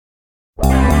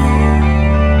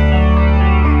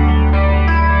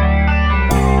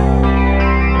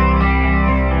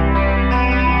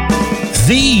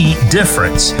the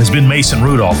difference has been Mason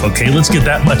Rudolph. Okay, let's get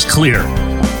that much clear.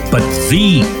 But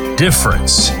the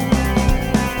difference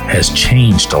has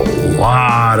changed a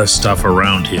lot of stuff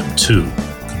around him, too.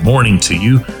 Good morning to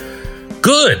you.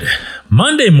 Good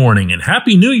Monday morning and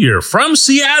Happy New Year from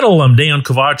Seattle. I'm Dejan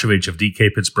Kovacevic of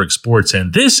DK Pittsburgh Sports,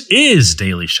 and this is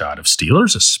Daily Shot of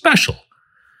Steelers, a special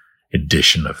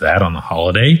edition of that on the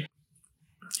holiday.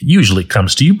 It usually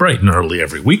comes to you bright and early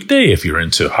every weekday. If you're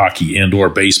into hockey and or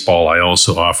baseball, I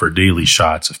also offer daily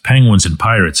shots of Penguins and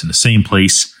Pirates in the same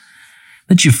place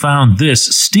that you found this.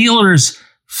 Steelers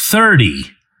 30,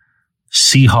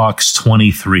 Seahawks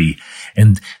 23.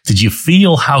 And did you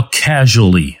feel how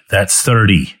casually that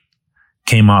 30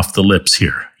 came off the lips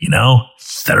here?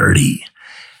 30.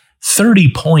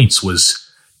 30 points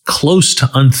was close to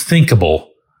unthinkable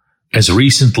as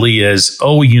recently as,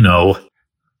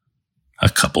 a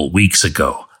couple weeks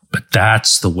ago. But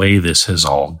that's the way this has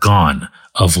all gone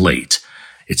of late.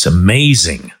 It's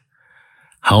amazing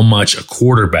how much a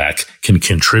quarterback can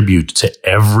contribute to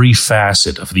every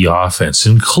facet of the offense,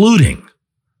 including,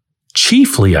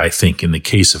 chiefly, I think, in the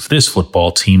case of this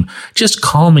football team, just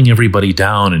calming everybody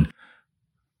down and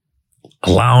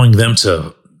allowing them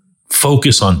to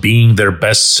focus on being their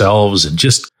best selves and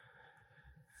just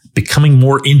becoming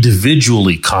more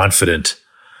individually confident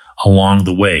along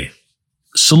the way.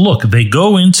 So look, they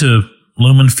go into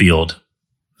Lumen Field.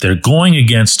 They're going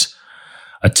against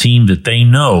a team that they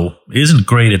know isn't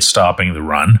great at stopping the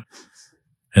run,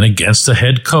 and against a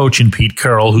head coach in Pete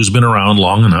Carroll who's been around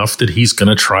long enough that he's going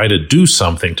to try to do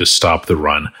something to stop the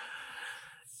run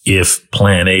if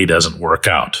Plan A doesn't work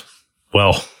out.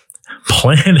 Well,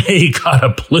 Plan A got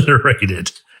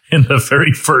obliterated in the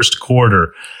very first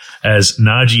quarter as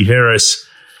Najee Harris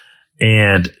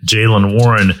and Jaylen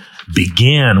Warren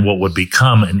began what would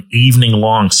become an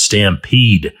evening-long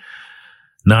stampede.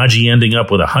 Najee ending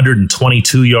up with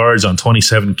 122 yards on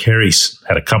 27 carries,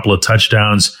 had a couple of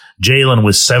touchdowns. Jaylen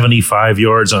with 75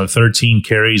 yards on 13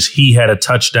 carries. He had a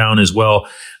touchdown as well.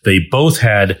 They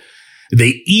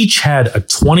each had a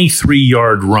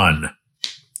 23-yard run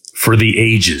for the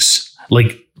ages.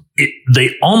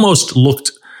 They almost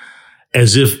looked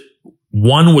as if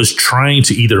one was trying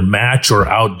to either match or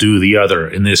outdo the other.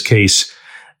 In this case,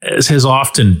 as has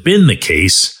often been the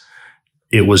case,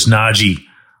 it was Najee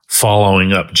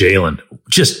following up Jaylen.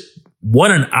 Just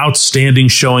what an outstanding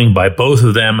showing by both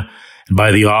of them and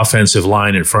by the offensive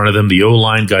line in front of them. The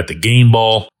O-line got the game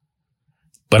ball.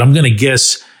 But I'm going to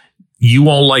guess you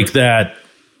won't like that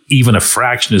even a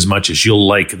fraction as much as you'll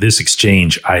like this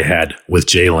exchange I had with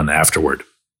Jaylen afterward.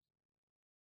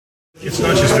 It's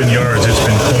not just been yards, it's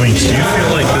been points. Do you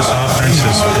feel like this offense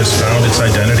has found its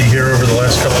identity here over the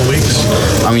last couple of weeks?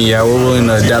 Yeah, we're willing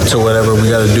to adapt to whatever we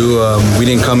got to do. We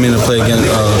didn't come in to play again.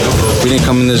 We didn't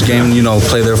come in this game,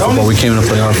 play their football. We came in to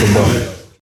play our football.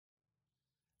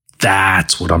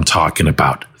 That's what I'm talking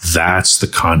about. That's the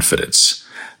confidence.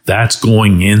 That's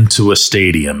going into a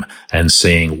stadium and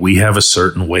saying we have a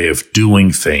certain way of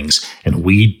doing things and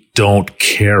we don't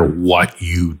care what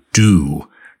you do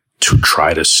to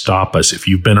try to stop us. If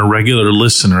you've been a regular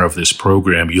listener of this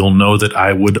program, you'll know that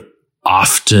I would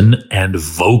often and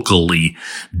vocally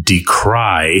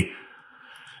decry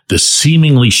the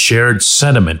seemingly shared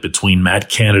sentiment between Matt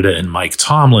Canada and Mike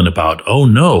Tomlin about, oh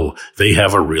no, they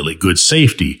have a really good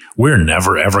safety. We're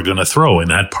never ever going to throw in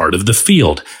that part of the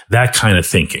field. That kind of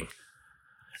thinking.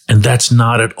 And that's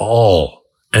not at all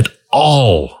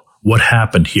what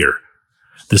happened here.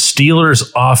 The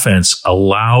Steelers offense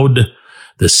allowed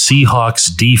the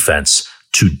Seahawks defense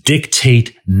to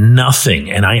dictate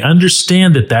nothing. And I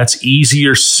understand that that's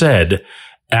easier said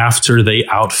after they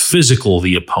out-physical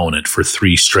the opponent for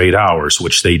 3 straight hours,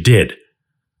 which they did.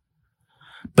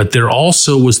 But there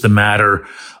also was the matter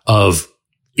of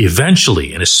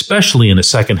eventually, and especially in the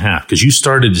second half, because you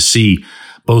started to see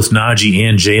both Najee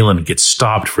and Jaylen get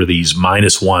stopped for these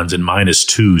 -1s and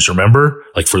 -2s, remember?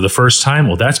 For the first time?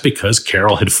 Well, that's because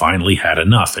Carroll had finally had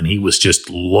enough, and he was just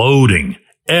loading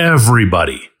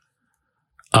everybody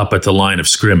up at the line of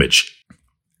scrimmage.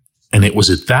 And it was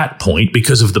at that point,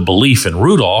 because of the belief in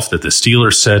Rudolph, that the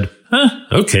Steelers said,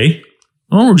 okay,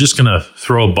 well, we're just going to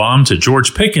throw a bomb to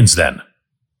George Pickens then.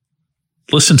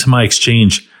 Listen to my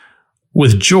exchange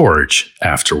with George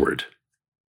afterward.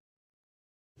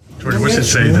 George, what's it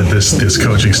say that this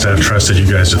coaching staff trusted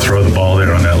you guys to throw the ball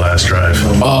there on that last drive?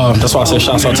 That's why I said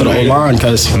shouts out to the O-line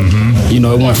because, it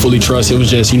wasn't fully trust. It was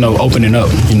just, opening up.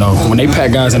 When they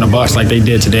pack guys in the box like they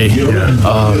did today,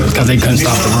 because they couldn't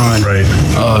stop the run. Right.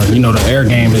 The air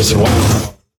game is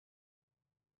wild.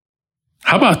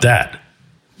 How about that?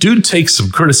 Dude takes some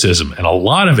criticism, and a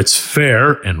lot of it's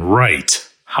fair and right.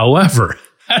 However,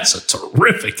 That's a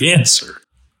terrific answer.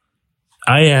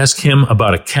 I asked him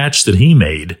about a catch that he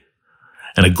made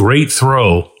and a great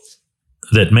throw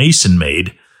that Mason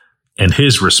made, and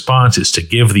his response is to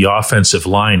give the offensive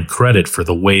line credit for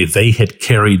the way they had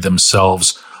carried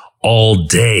themselves all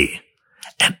day.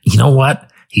 And you know what?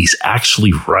 He's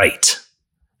actually right.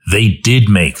 They did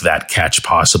make that catch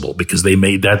possible because they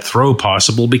made that throw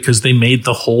possible because they made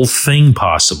the whole thing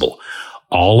possible.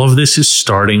 All of this is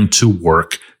starting to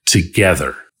work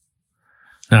together.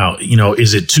 Now,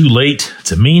 is it too late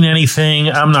to mean anything?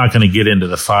 I'm not going to get into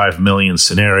the 5 million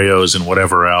scenarios and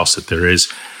whatever else that there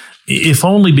is. If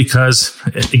only because,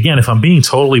 again, if I'm being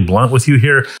totally blunt with you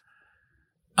here,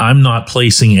 I'm not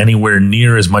placing anywhere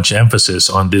near as much emphasis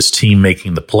on this team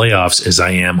making the playoffs as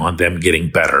I am on them getting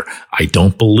better. I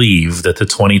don't believe that the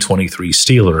 2023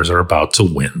 Steelers are about to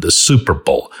win the Super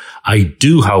Bowl. I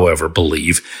do, however,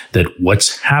 believe that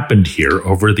what's happened here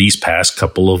over these past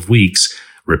couple of weeks,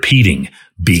 repeating,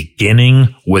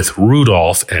 beginning with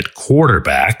Rudolph at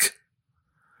quarterback,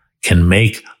 can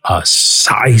make a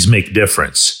seismic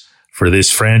difference for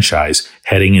this franchise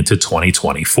heading into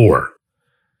 2024.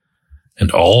 And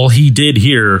all he did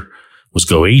here was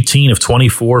go 18 of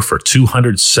 24 for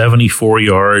 274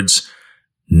 yards,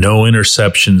 no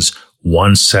interceptions,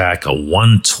 1 sack, a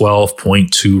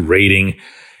 112.2 rating,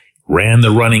 ran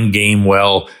the running game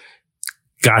well,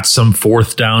 got some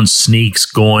fourth down sneaks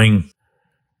going,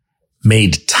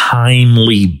 made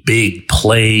timely big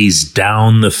plays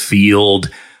down the field.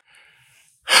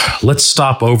 Let's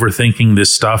stop overthinking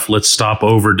this stuff. Let's stop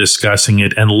over discussing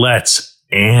it, and let's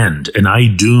and I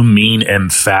do mean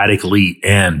emphatically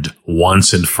end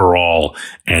once and for all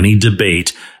any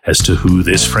debate as to who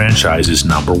this franchise's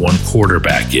number one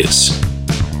quarterback is.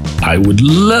 I would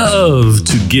love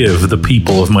to give the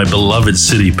people of my beloved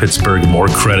city, Pittsburgh, more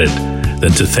credit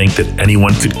than to think that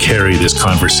anyone could carry this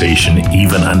conversation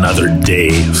even another day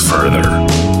further.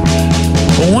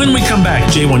 But when we come back,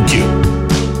 J1Q.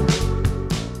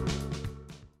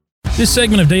 This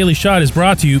segment of Daily Shot is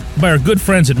brought to you by our good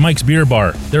friends at Mike's Beer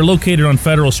Bar. They're located on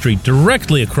Federal Street,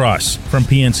 directly across from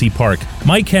PNC Park.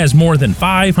 Mike has more than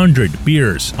 500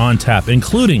 beers on tap,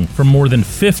 including from more than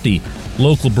 50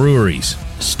 local breweries.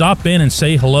 Stop in and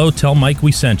say hello. Tell Mike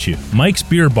we sent you. Mike's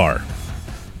Beer Bar.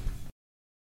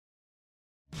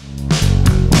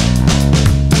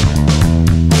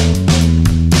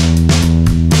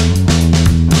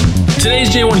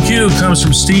 Today's J1Q comes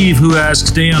from Steve, who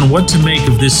asks Dan what to make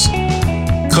of this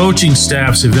coaching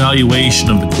staff's evaluation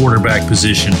of the quarterback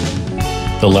position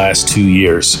the last 2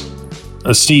 years.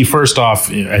 Steve, first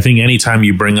off, I think anytime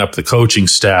you bring up the coaching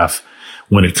staff,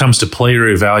 when it comes to player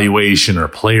evaluation or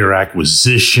player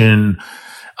acquisition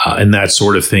and that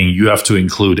sort of thing, you have to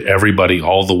include everybody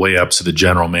all the way up to the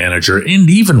general manager. And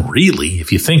even really,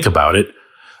 if you think about it,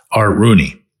 Art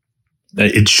Rooney.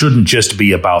 It shouldn't just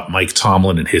be about Mike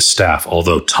Tomlin and his staff,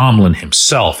 although Tomlin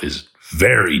himself is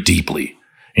very deeply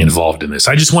involved in this.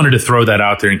 I just wanted to throw that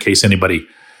out there in case anybody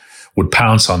would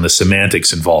pounce on the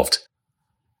semantics involved.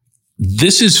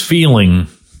 This is feeling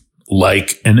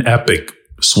like an epic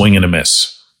swing and a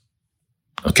miss.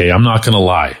 Okay, I'm not going to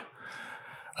lie.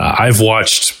 I've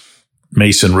watched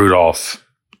Mason Rudolph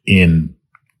in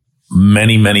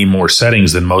many, many more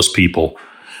settings than most people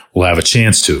will have a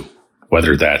chance to.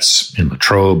 Whether that's in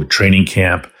Latrobe, training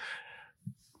camp,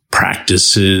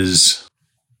 practices.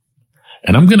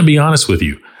 And I'm going to be honest with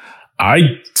you.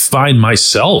 I find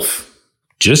myself,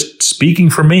 just speaking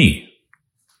for me,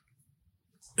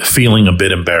 feeling a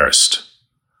bit embarrassed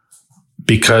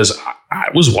because I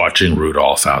was watching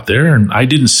Rudolph out there and I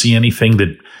didn't see anything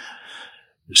that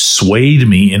swayed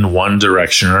me in one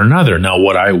direction or another. Now,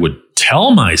 what I would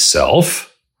tell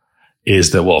myself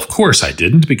is that, well, of course I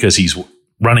didn't, because he's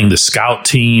running the scout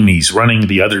team. He's running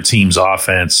the other team's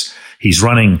offense. He's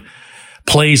running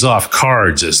plays off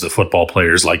cards, as the football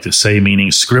players like to say, meaning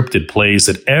scripted plays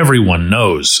that everyone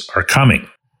knows are coming.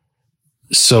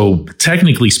 So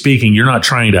technically speaking, you're not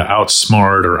trying to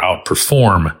outsmart or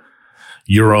outperform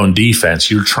your own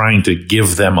defense. You're trying to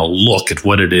give them a look at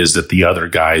what it is that the other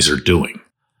guys are doing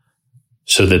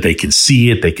so that they can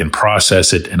see it, they can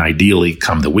process it, and ideally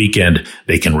come the weekend,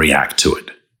 they can react to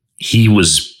it. He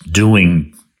was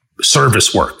doing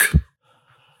service work.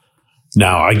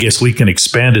 Now, I guess we can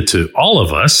expand it to all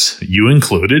of us, you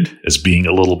included, as being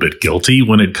a little bit guilty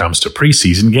when it comes to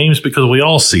preseason games, because we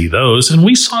all see those, and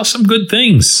we saw some good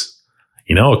things.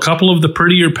 You know, a couple of the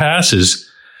prettier passes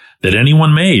that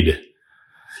anyone made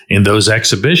in those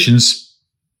exhibitions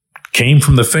came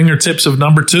from the fingertips of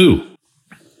number 2.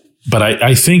 But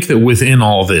I think that within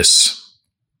all this,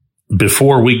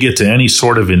 before we get to any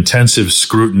sort of intensive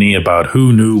scrutiny about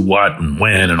who knew what and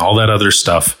when and all that other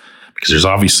stuff, because there's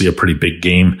obviously a pretty big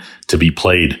game to be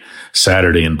played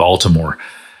Saturday in Baltimore,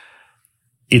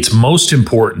 it's most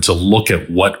important to look at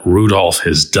what Rudolph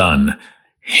has done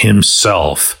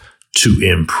himself to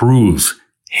improve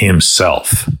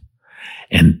himself.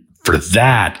 And for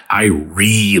that, I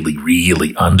really,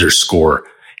 really underscore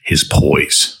his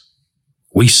poise.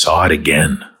 We saw it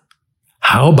again.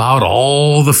 How about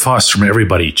all the fuss from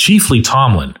everybody, chiefly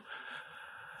Tomlin,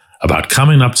 about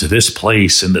coming up to this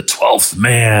place and the 12th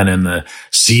man and the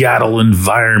Seattle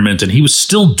environment, and he was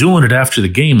still doing it after the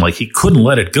game like he couldn't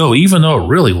let it go, even though it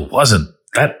really wasn't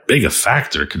that big a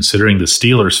factor, considering the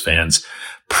Steelers fans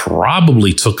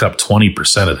probably took up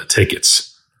 20% of the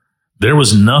tickets. There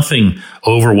was nothing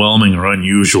overwhelming or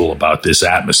unusual about this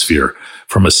atmosphere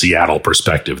from a Seattle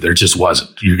perspective. There just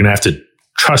wasn't. You're going to have to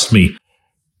trust me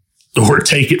or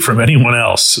take it from anyone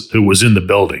else who was in the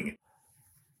building.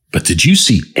 But did you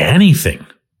see anything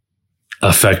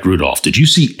affect Rudolph? Did you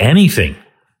see anything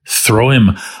throw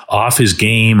him off his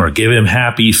game or give him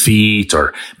happy feet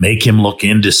or make him look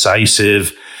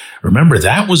indecisive? Remember,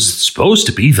 that was supposed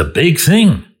to be the big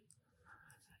thing.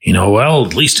 You know, well,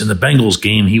 at least in the Bengals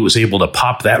game, he was able to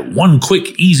pop that one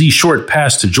quick, easy, short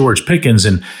pass to George Pickens,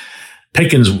 and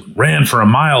Pickens ran for a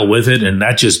mile with it, and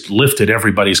that just lifted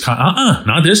everybody's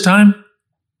not this time.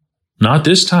 Not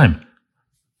this time.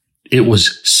 It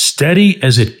was steady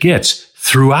as it gets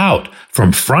throughout,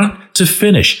 from front to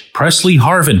finish. Presley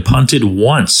Harvin punted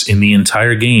once in the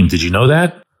entire game. Did you know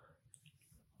that?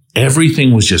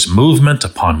 Everything was just movement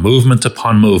upon movement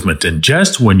upon movement. And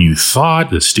just when you thought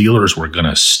the Steelers were going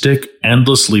to stick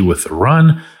endlessly with the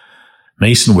run,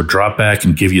 Mason would drop back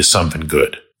and give you something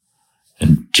good.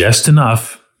 And just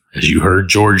enough, as you heard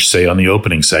George say on the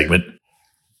opening segment,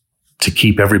 to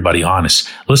keep everybody honest.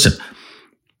 Listen,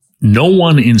 no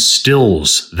one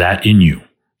instills that in you.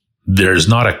 There's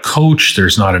not a coach,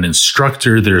 there's not an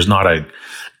instructor, there's not a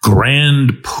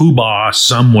grand poobah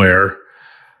somewhere,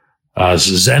 a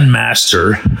Zen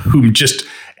master who just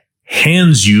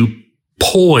hands you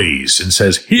poise and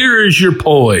says, here is your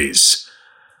poise.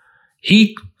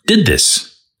 He did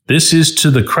this. This is to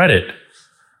the credit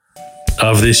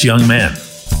of this young man.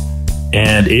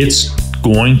 And it's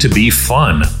going to be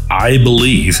fun, I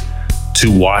believe,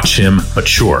 to watch him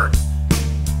mature.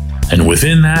 And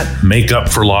within that, make up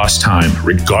for lost time,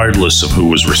 regardless of who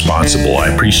was responsible. I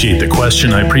appreciate the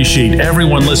question. I appreciate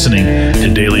everyone listening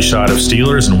to Daily Shot of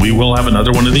Steelers, and we will have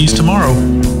another one of these tomorrow.